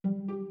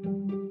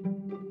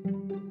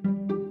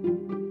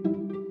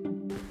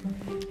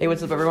Hey,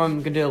 what's up, everyone?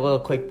 I'm going to do a little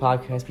quick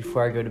podcast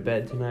before I go to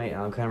bed tonight.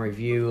 I'll kind of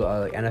review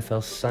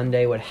NFL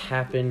Sunday, what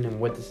happened, and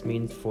what this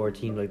means for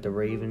teams like the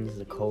Ravens,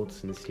 the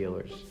Colts, and the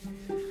Steelers.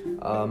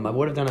 I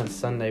would have done it on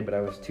Sunday, but I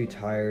was too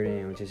tired, and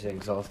it was just an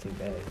exhausting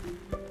day.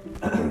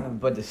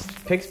 But the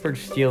Pittsburgh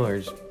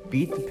Steelers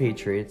beat the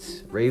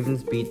Patriots.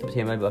 Ravens beat the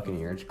Tampa Bay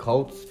Buccaneers.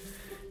 Colts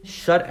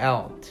shut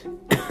out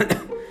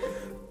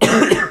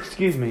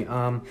excuse me,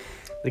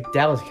 the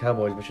Dallas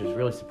Cowboys, which was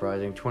really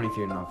surprising,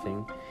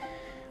 23-0.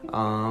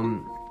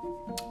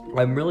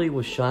 I really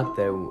was shocked,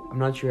 though. I'm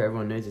not sure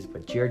everyone knows this,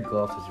 but Jared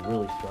Goff is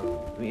really struggling.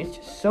 I mean, it's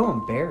just so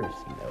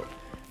embarrassing, though.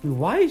 I mean,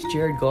 why is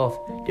Jared Goff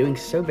doing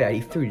so bad?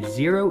 He threw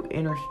 0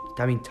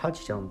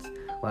 touchdowns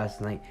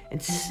last night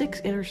and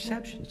 6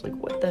 interceptions. Like,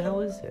 what the hell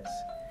is this?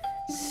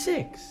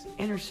 6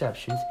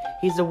 interceptions.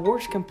 He's the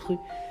worst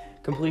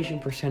completion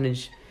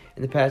percentage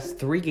in the past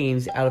 3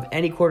 games out of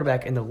any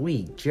quarterback in the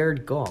league.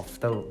 Jared Goff,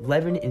 the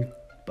 11 and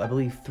I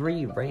believe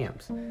 3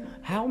 Rams.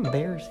 How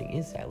embarrassing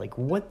is that? Like,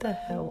 what the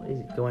hell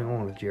is going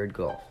on with Jared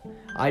Goff?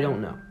 I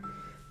don't know.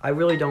 I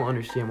really don't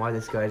understand why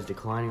this guy is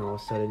declining all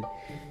of a sudden.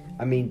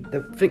 I mean,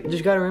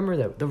 just got to remember,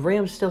 though, the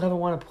Rams still haven't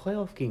won a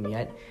playoff game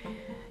yet,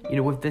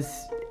 with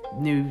this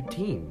new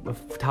team,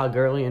 with Todd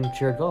Gurley and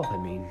Jared Goff. I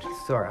mean,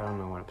 sorry, I don't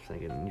know what I'm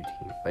saying, a new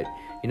team. But,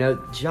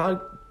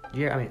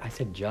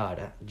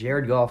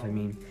 Jared Goff,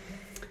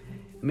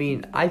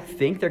 I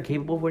think they're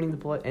capable of winning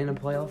in a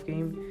playoff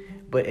game.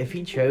 But if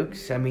he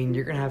chokes, you're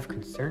going to have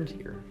concerns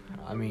here.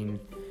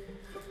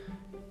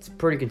 It's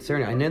pretty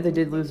concerning. I know they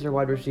did lose their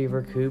wide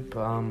receiver, Coop,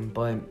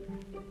 but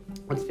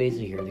let's face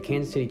it here. The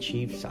Kansas City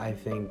Chiefs, I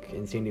think,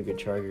 and San Diego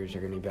Chargers are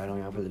going to be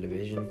battling out for the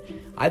division.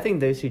 I think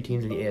those 2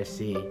 teams in the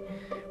AFC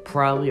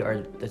probably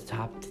are the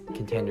top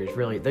contenders.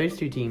 Really, those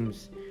 2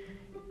 teams,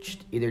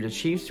 either the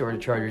Chiefs or the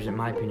Chargers, in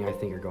my opinion, I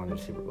think are going to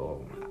the Super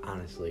Bowl,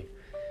 honestly.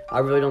 I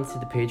really don't see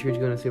the Patriots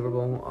going to the Super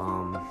Bowl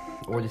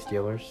or the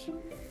Steelers.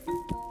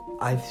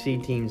 I see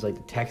teams like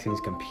the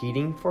Texans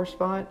competing for a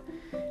spot.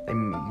 They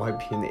might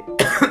be in the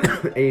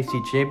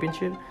AFC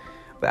Championship.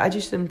 But I'm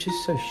just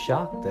so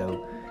shocked,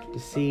 though, to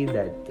see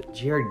that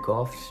Jared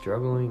Goff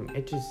struggling.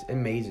 It just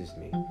amazes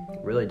me. It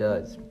really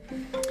does.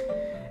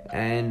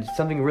 And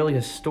something really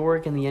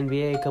historic in the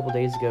NBA a couple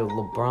days ago,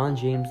 LeBron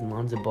James and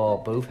Lonzo Ball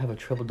both have a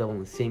triple-double in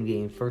the same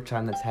game. First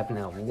time that's happened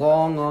in a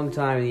long, long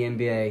time in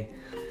the NBA.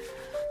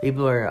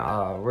 People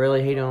are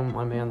really hating on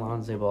my man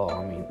Lonzo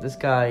Ball. This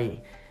guy,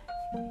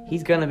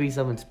 he's going to be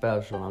something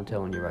special, I'm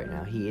telling you right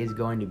now. He is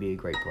going to be a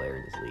great player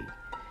in this league.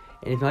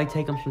 And it might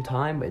take him some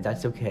time, but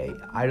that's okay.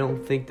 I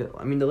don't think that...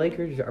 the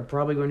Lakers are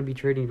probably going to be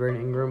trading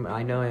Brandon Ingram.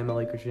 I know I am a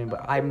Lakers fan,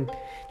 but I'm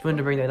just wanted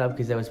to bring that up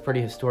because that was pretty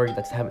historic.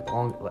 That's happened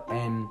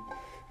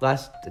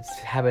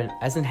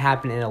hasn't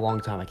happened in a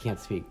long time. I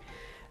can't speak.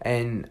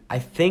 And I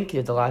think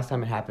that the last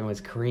time it happened was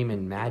Kareem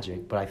and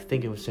Magic, but I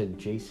think it was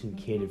Jason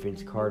Kidd and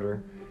Vince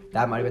Carter.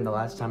 That might have been the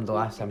last time. The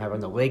last time having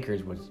the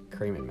Lakers was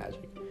Kareem and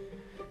Magic.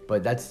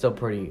 But that's still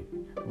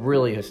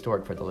really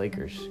historic for the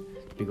Lakers,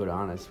 to be quite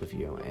honest with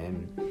you.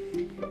 And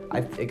I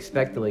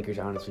expect the Lakers,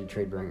 honestly, to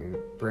trade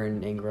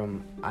Brandon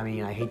Ingram.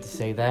 I hate to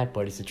say that,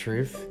 but it's the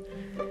truth.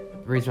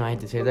 The reason I hate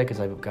to say that because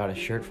I got a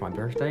shirt for my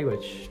birthday,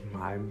 which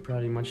I'm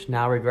pretty much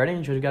now regretting.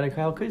 I should have got a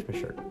Kyle Kuzma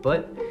shirt.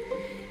 But,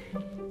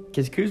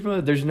 because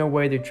Kuzma, there's no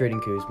way they're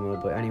trading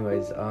Kuzma. But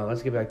anyways,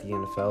 let's get back to the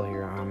NFL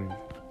here.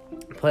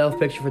 Playoff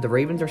picture for the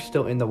Ravens are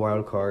still in the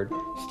wild card.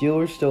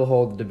 Steelers still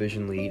hold the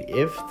division lead.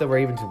 If the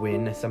Ravens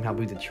win, somehow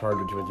beat the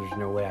Chargers, which there's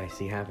no way I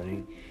see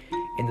happening,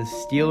 and the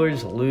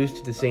Steelers lose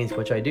to the Saints,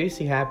 which I do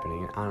see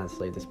happening,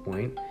 honestly, at this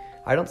point,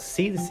 I don't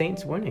see the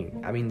Saints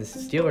winning. The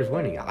Steelers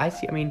winning.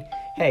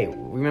 Hey,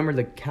 remember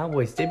the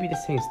Cowboys did beat the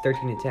Saints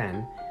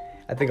 13-10.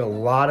 I think a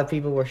lot of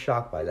people were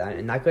shocked by that,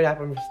 and that could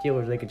happen for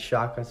Steelers. They could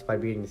shock us by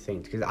beating the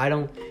Saints, because I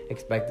don't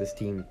expect the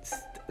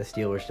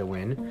Steelers to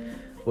win.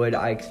 Would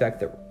I expect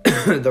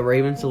the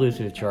Ravens to lose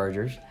to the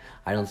Chargers?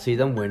 I don't see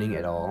them winning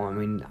at all.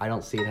 I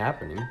don't see it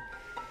happening.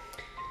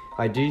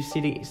 I do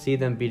see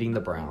them beating the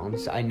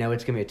Browns. I know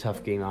it's going to be a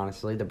tough game,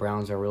 honestly. The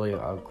Browns are really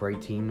a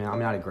great team now.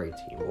 Not a great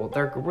team. Well,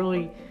 they're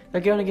going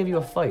to give you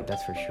a fight,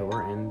 that's for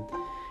sure. And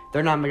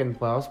they're not making the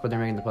playoffs, but they're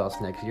making the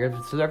playoffs next year.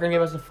 So they're going to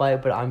give us a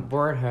fight, but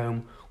we're at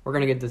home. We're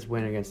going to get this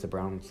win against the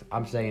Browns.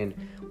 I'm saying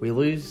we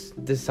lose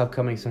this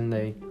upcoming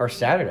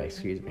Saturday,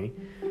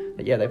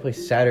 Yeah, they play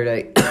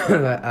Saturday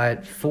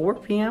at 4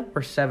 p.m.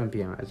 or 7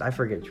 p.m. I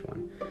forget which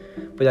one.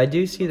 But I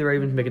do see the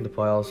Ravens making the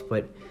playoffs.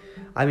 But,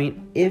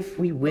 if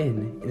we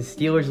win and the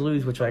Steelers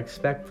lose, which I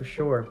expect for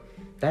sure,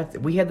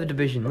 we have the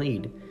division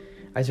lead.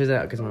 I say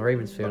that because I'm a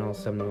Ravens fan.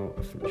 I'm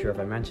not sure if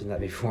I mentioned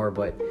that before.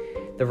 But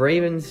the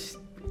Ravens,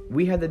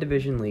 we have the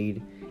division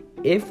lead.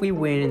 If we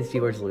win and the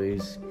Steelers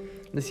lose,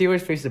 the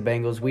Steelers face the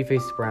Bengals, we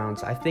face the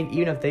Browns. I think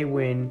even if they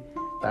win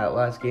that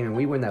last game and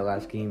we win that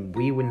last game,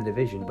 we win the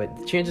division. But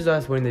the chances of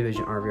us winning the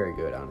division aren't very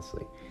good,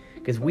 honestly,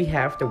 because we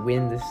have to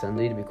win this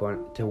Sunday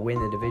to win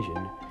the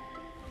division,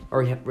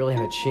 or we really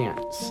have a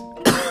chance.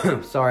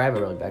 Sorry, I have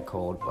a really bad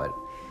cold, but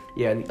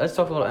Yeah, let's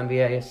talk a little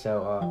NBA.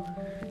 So,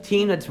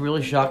 team that's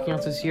really shocking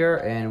us this year,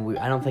 and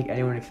I don't think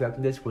anyone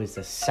expected this, was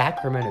the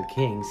Sacramento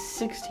Kings,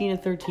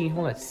 16-13,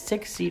 holding a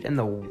 6th seed in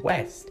the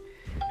West.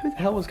 Who the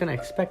hell was going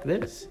to expect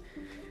this?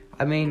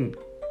 I mean,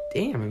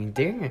 damn. I mean,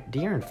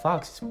 De'Aaron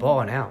Fox is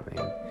balling out,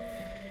 man.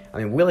 I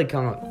mean, Willie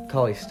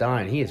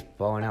Cauley-Stein, he is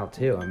balling out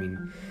too. I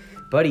mean,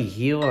 Buddy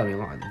Hield, I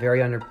mean,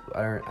 very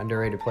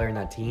underrated player in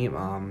that team.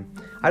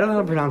 I don't know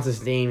how to pronounce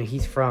his name.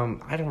 He's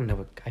from, I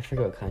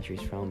forget what country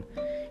he's from.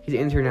 He's an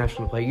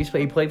international player.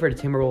 He played for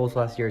the Timberwolves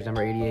last year. He's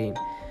number 88.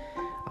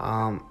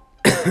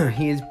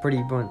 He is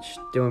pretty much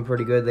doing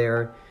pretty good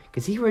there.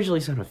 Because he originally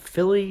signed with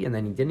Philly, and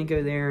then he didn't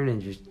go there,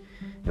 and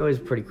it was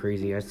pretty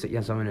crazy. That's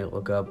something to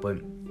look up.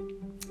 But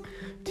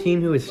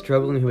team who is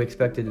struggling, who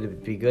expected to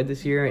be good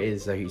this year,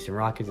 is the Houston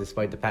Rockets,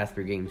 despite the past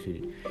 3 games.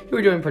 Who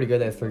were doing pretty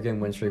good. That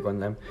 3-game win streak on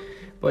them.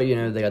 But,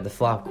 they got the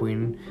flop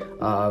queen,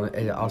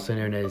 also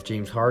known as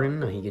James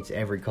Harden. He gets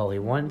every call he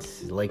wants.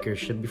 The Lakers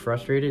should be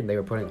frustrated. They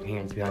were putting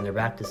hands behind their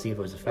back to see if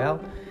it was a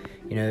foul.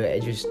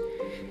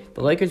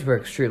 The Lakers were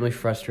extremely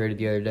frustrated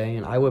the other day,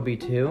 and I would be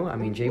too. I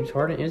mean, James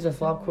Harden is a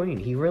flop queen.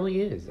 He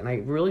really is. And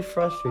it really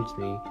frustrates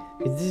me,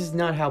 because this is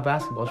not how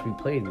basketball should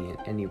be played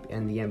in the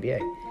NBA.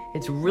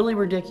 It's really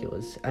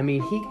ridiculous. I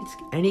mean, he gets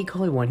any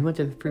call he wants. He went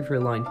to the free throw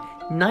line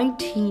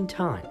 19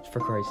 times, for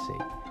Christ's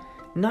sake.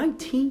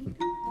 19.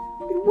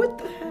 I mean, what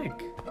the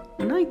heck?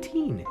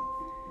 19.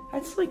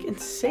 That's,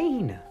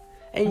 insane.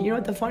 And you know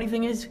what the funny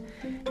thing is?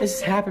 This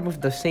happened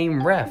with the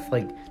same ref.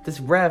 This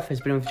ref has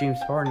been with James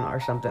Harden or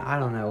something. I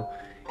don't know.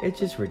 It's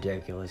just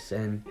ridiculous.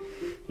 And,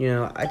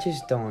 I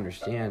just don't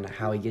understand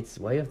how he gets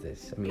away with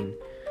this. I mean,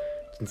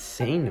 it's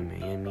insane to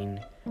me. I mean,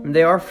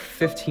 they are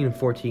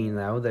 15-14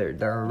 now.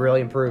 They're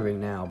really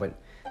improving now. But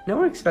no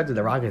one expected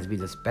the Rockets to be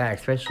this bad,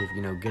 especially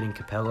if, getting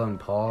Capella and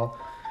Paul.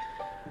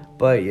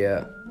 But,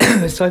 yeah.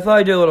 So I thought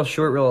I'd do a little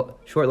short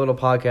little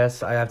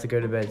podcast. I have to go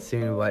to bed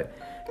soon, but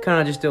kind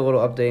of just do a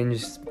little update and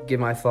just give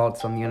my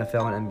thoughts on the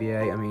NFL and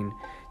NBA. I mean,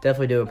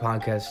 definitely do a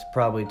podcast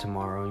probably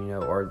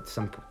tomorrow, or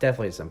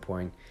definitely at some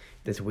point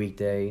this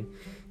weekday.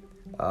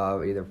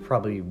 Either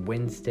probably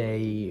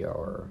Wednesday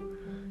or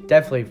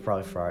definitely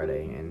probably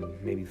Friday and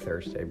maybe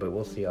Thursday, but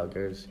we'll see how it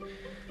goes.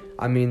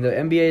 I mean, the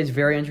NBA is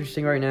very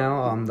interesting right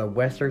now. The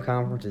Western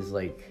Conference is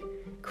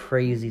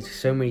crazy.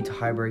 So many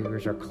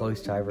tiebreakers or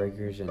close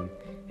tiebreakers, and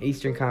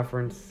Eastern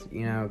Conference,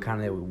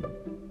 kind of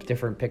a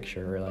different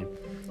picture, really.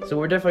 So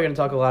we're definitely going to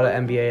talk a lot of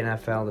NBA and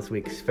NFL this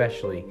week,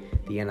 especially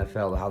the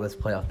NFL, how this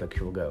playoff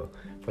picture will go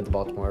for the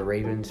Baltimore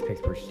Ravens,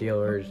 Pittsburgh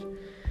Steelers,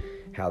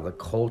 how the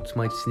Colts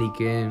might sneak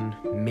in,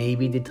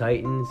 maybe the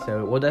Titans.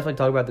 So we'll definitely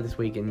talk about that this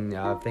week, and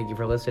thank you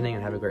for listening,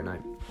 and have a great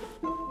night.